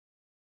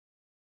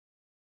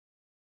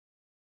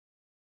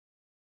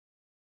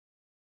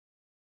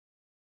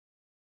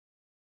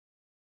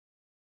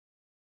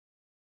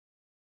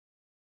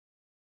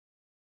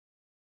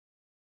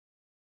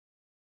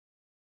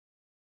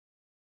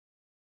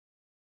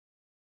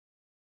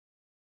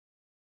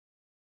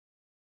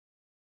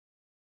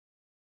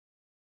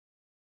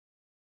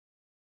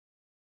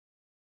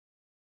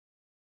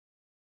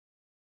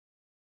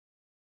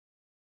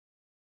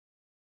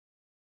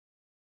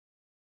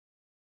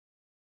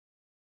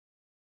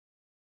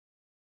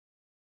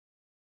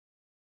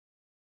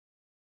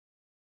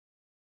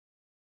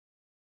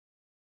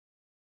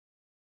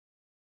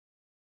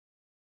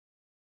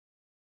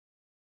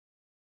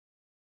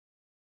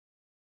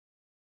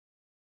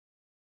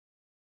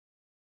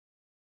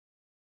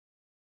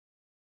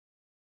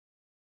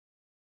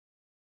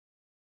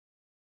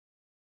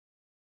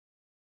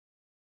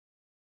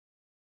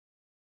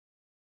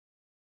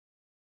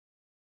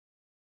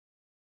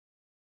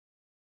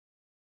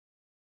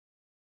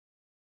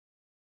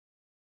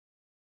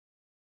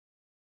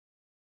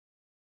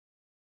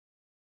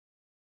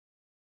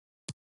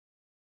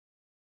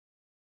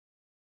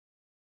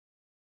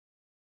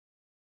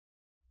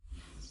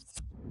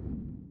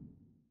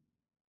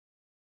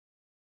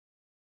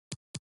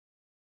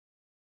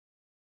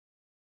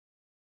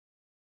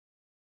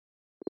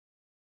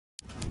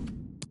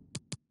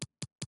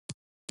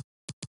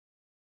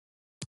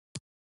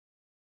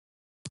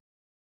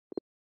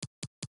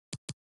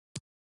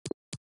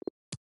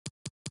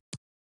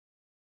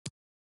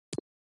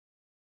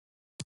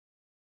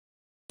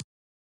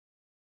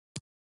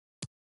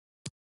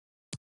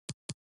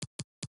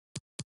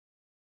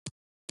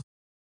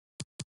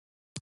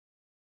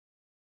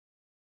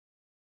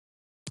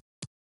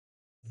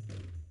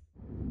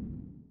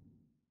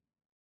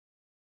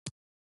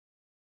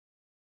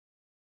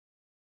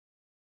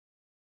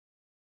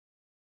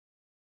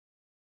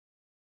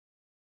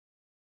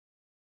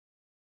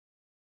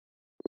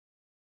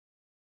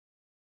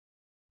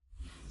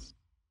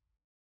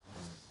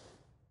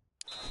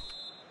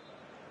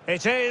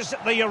It is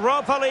the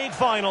Europa League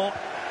final,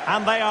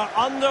 and they are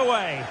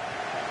underway.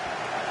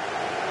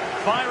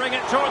 Firing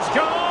it towards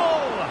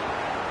goal!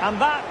 And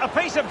that, a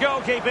piece of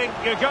goalkeeping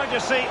you're going to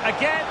see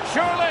again,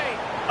 surely.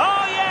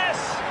 Oh, yes!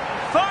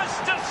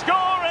 First to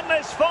score in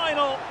this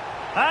final,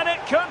 and it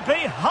could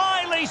be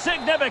highly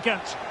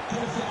significant.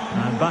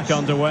 And back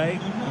underway,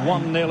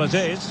 1-0 it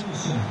is.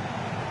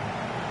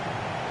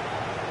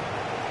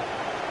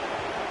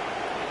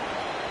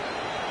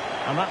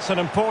 And that's an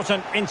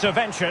important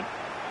intervention.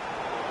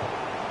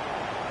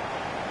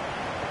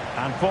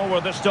 And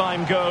forward this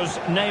time goes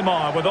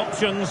Neymar with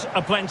options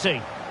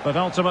aplenty, but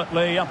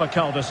ultimately up a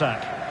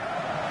cul-de-sac.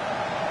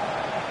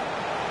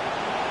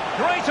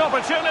 Great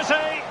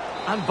opportunity,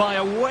 and by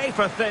a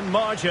wafer-thin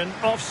margin,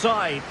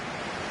 offside.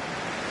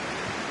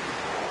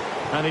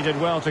 And he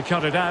did well to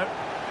cut it out.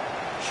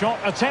 Shot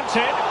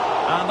attempted,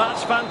 and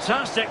that's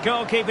fantastic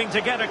goalkeeping to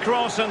get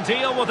across and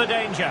deal with the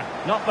danger.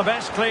 Not the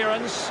best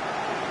clearance.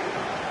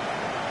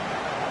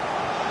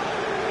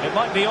 It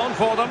might be on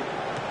for them.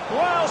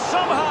 Well,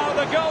 somehow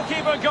the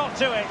goalkeeper got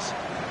to it.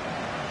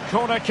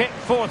 Corner kick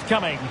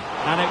forthcoming,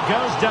 and it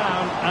goes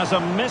down as a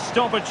missed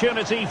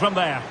opportunity from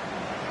there.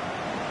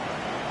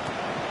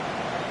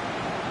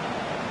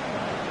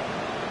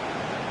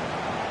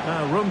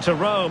 Now room to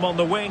roam on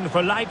the wing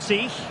for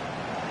Leipzig.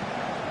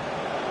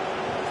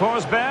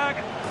 Forsberg,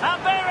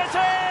 and there it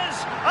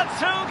is! A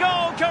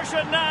two-goal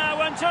cushion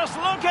now, and just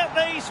look at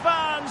these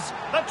fans.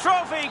 The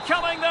trophy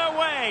coming their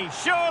way,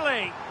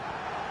 surely.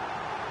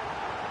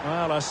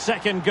 Well, a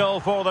second goal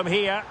for them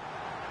here.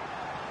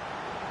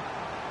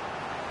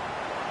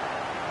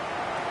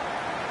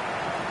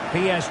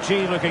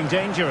 PSG looking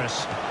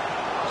dangerous.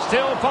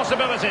 Still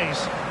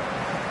possibilities.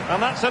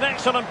 And that's an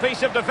excellent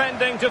piece of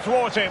defending to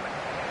thwart him.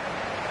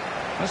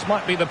 This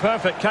might be the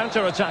perfect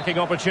counter-attacking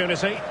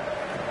opportunity.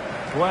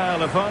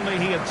 Well, if only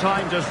he had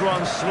timed his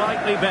run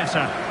slightly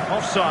better.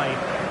 Offside.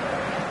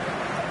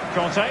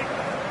 Conte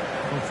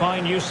will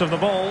find use of the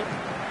ball.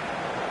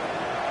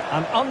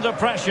 And under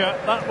pressure,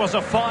 that was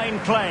a fine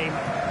claim.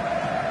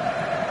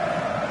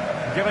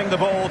 Giving the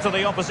ball to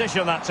the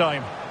opposition that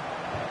time.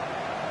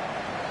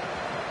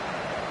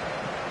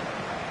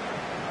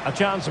 A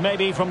chance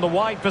maybe from the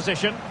wide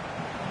position.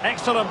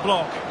 Excellent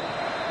block.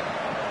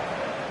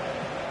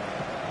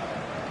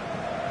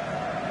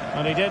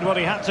 And he did what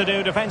he had to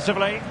do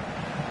defensively.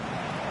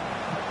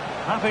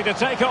 Happy to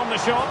take on the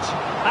shot.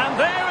 And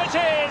there it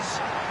is!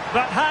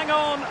 But hang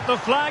on, the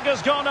flag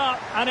has gone up,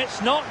 and it's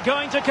not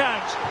going to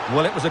count.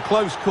 Well, it was a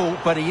close call,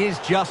 but he is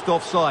just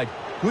offside.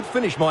 Good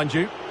finish, mind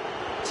you.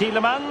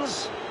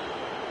 Tielemans.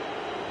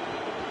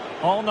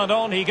 On and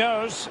on he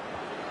goes.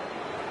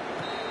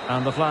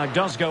 And the flag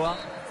does go up.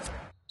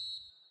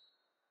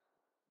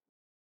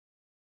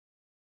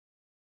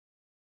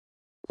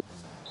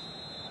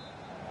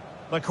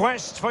 The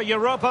quest for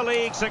Europa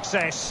League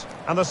success,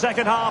 and the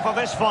second half of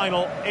this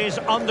final is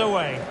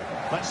underway.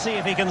 Let's see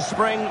if he can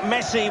spring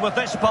Messi with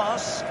this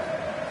pass.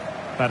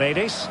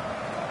 Paredes.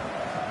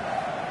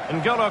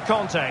 N'Golo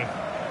Conte.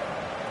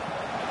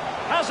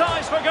 Has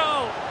eyes for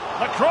goal.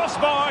 The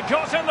crossbar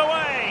got in the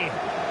way.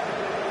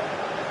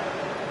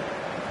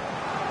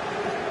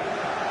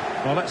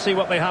 Well, let's see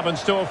what they have in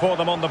store for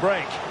them on the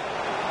break.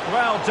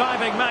 Well,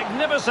 diving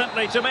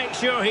magnificently to make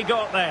sure he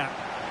got there.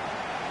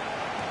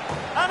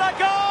 And a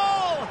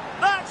goal!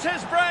 That's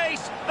his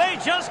brace. They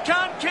just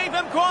can't keep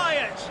him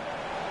quiet.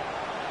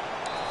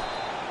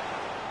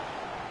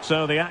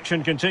 So the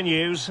action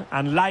continues,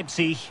 and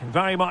Leipzig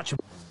very much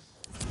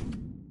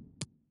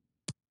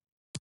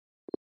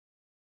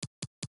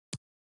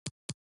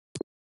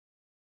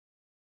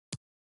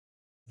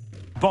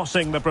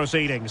bossing the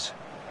proceedings.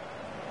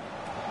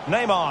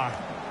 Neymar.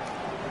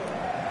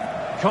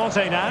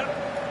 Conte now.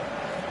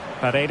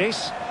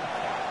 Paredes.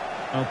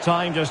 Well,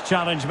 time just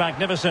challenged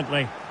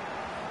magnificently.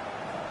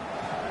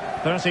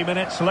 30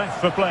 minutes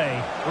left for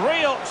play.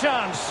 Real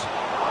chance.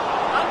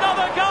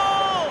 Another goal!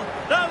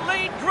 The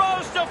lead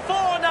grows to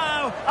 4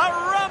 now.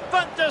 A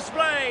rampant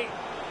display.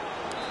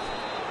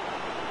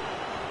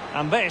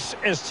 And this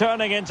is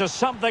turning into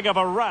something of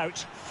a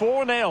rout.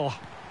 4-0.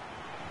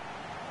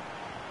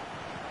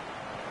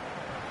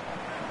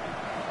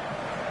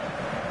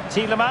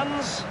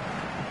 Tielemans.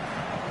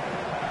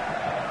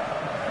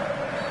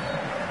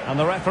 And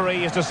the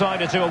referee has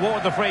decided to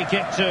award the free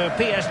kick to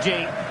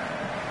PSG.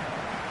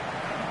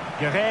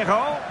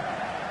 Guerrero.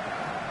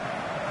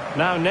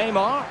 Now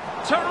Neymar.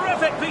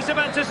 Terrific piece of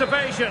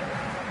anticipation.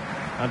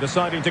 And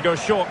deciding to go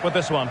short with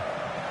this one.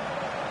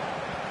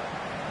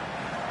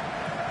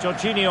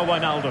 Jorginho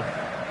Wijnaldum.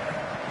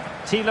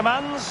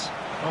 Tielemans.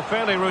 Well,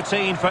 fairly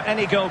routine for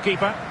any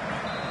goalkeeper.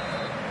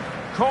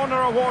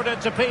 Corner awarded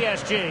to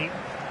PSG.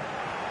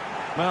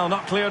 Well,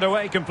 not cleared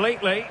away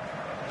completely.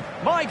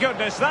 My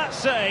goodness, that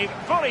save.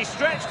 Fully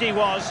stretched he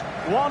was.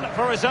 One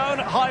for his own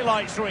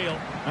highlights reel.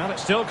 And it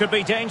still could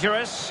be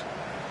dangerous.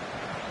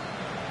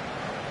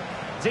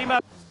 Di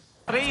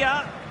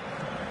Maria.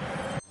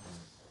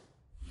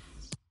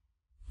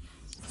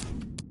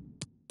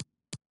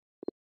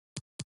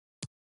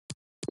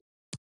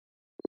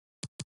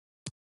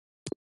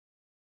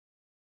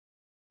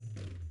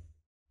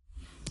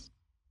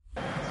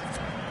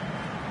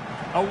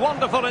 A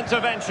wonderful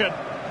intervention.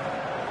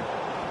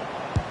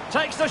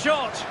 Takes the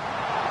shot.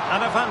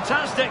 And a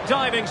fantastic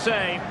diving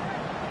save.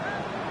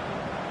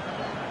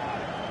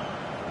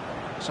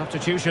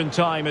 Substitution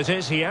time it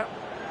is here.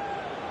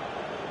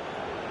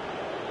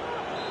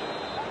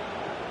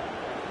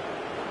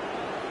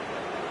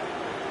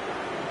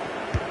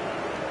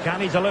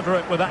 Can he deliver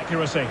it with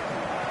accuracy?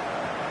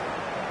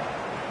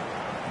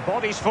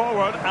 Bodies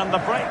forward and the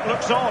break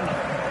looks on.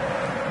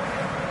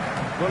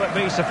 Will it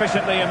be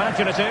sufficiently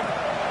imaginative?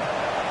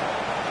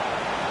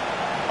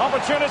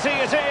 Opportunity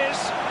it is.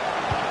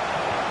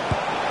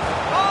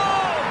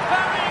 Oh,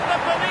 burying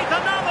them beneath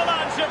an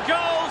avalanche of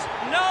goals.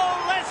 No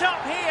let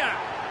up here.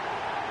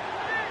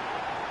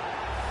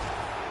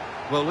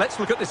 Well, let's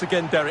look at this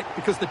again, Derek,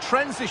 because the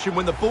transition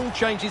when the ball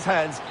changes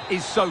hands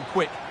is so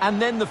quick.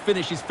 And then the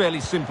finish is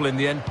fairly simple in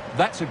the end.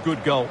 That's a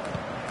good goal.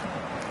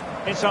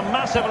 It's a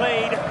massive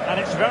lead, and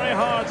it's very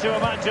hard to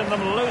imagine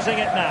them losing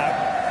it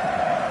now.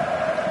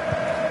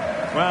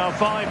 Well,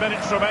 5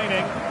 minutes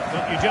remaining,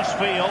 but you just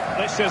feel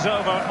this is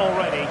over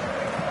already.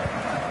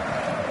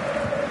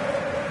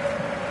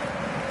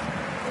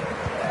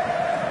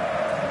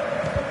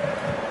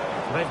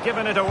 They've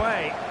given it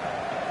away.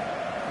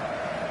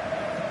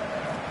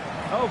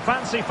 Oh,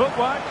 fancy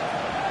footwork.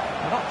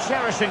 They're not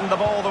cherishing the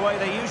ball the way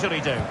they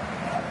usually do.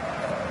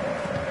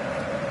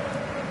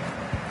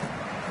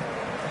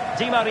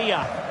 Di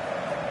Maria.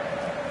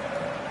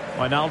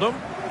 Wijnaldum.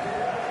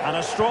 And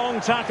a strong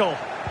tackle.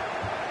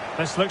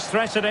 This looks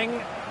threatening.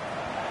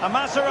 A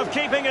matter of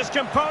keeping his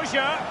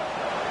composure.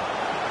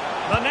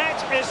 The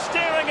net is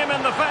staring him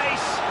in the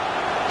face.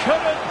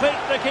 Couldn't beat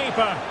the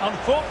keeper,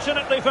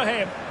 unfortunately for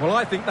him. Well,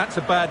 I think that's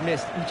a bad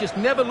miss. He just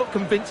never looked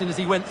convincing as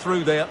he went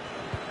through there.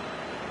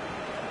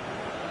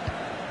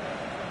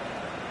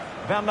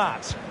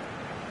 Bernat.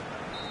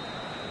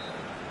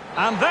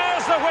 And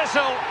there's the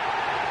whistle.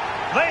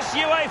 This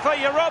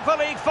UEFA Europa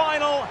League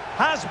final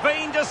has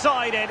been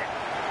decided.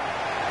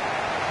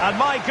 And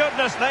my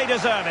goodness, they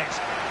deserve it.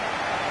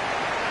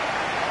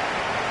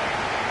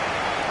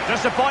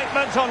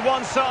 Disappointment on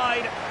one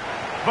side,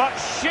 but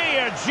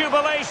sheer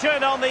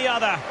jubilation on the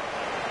other.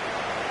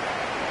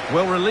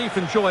 Well, relief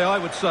and joy, I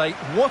would say.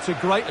 What a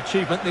great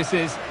achievement this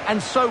is,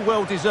 and so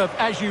well deserved,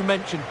 as you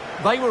mentioned.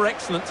 They were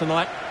excellent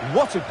tonight.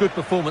 What a good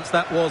performance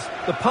that was.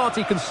 The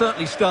party can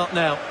certainly start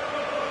now.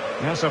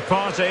 Yes, a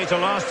party to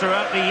last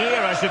throughout the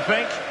year, I should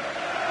think.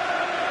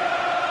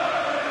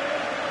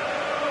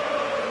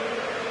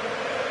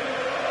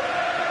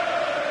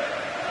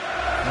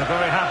 They're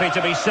very happy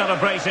to be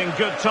celebrating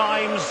good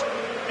times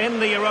in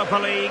the Europa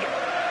League.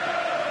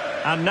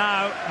 And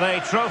now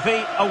the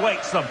trophy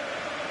awaits them.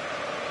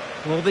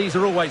 Well, these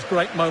are always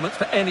great moments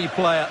for any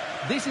player.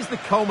 This is the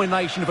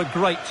culmination of a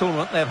great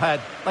tournament they've had.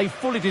 They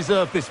fully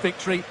deserve this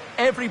victory.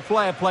 Every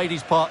player played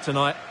his part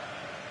tonight.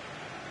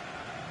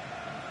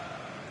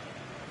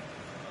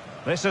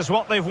 This is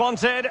what they've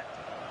wanted.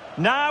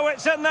 Now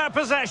it's in their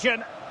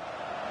possession.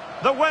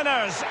 The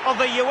winners of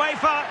the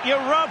UEFA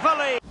Europa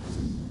League.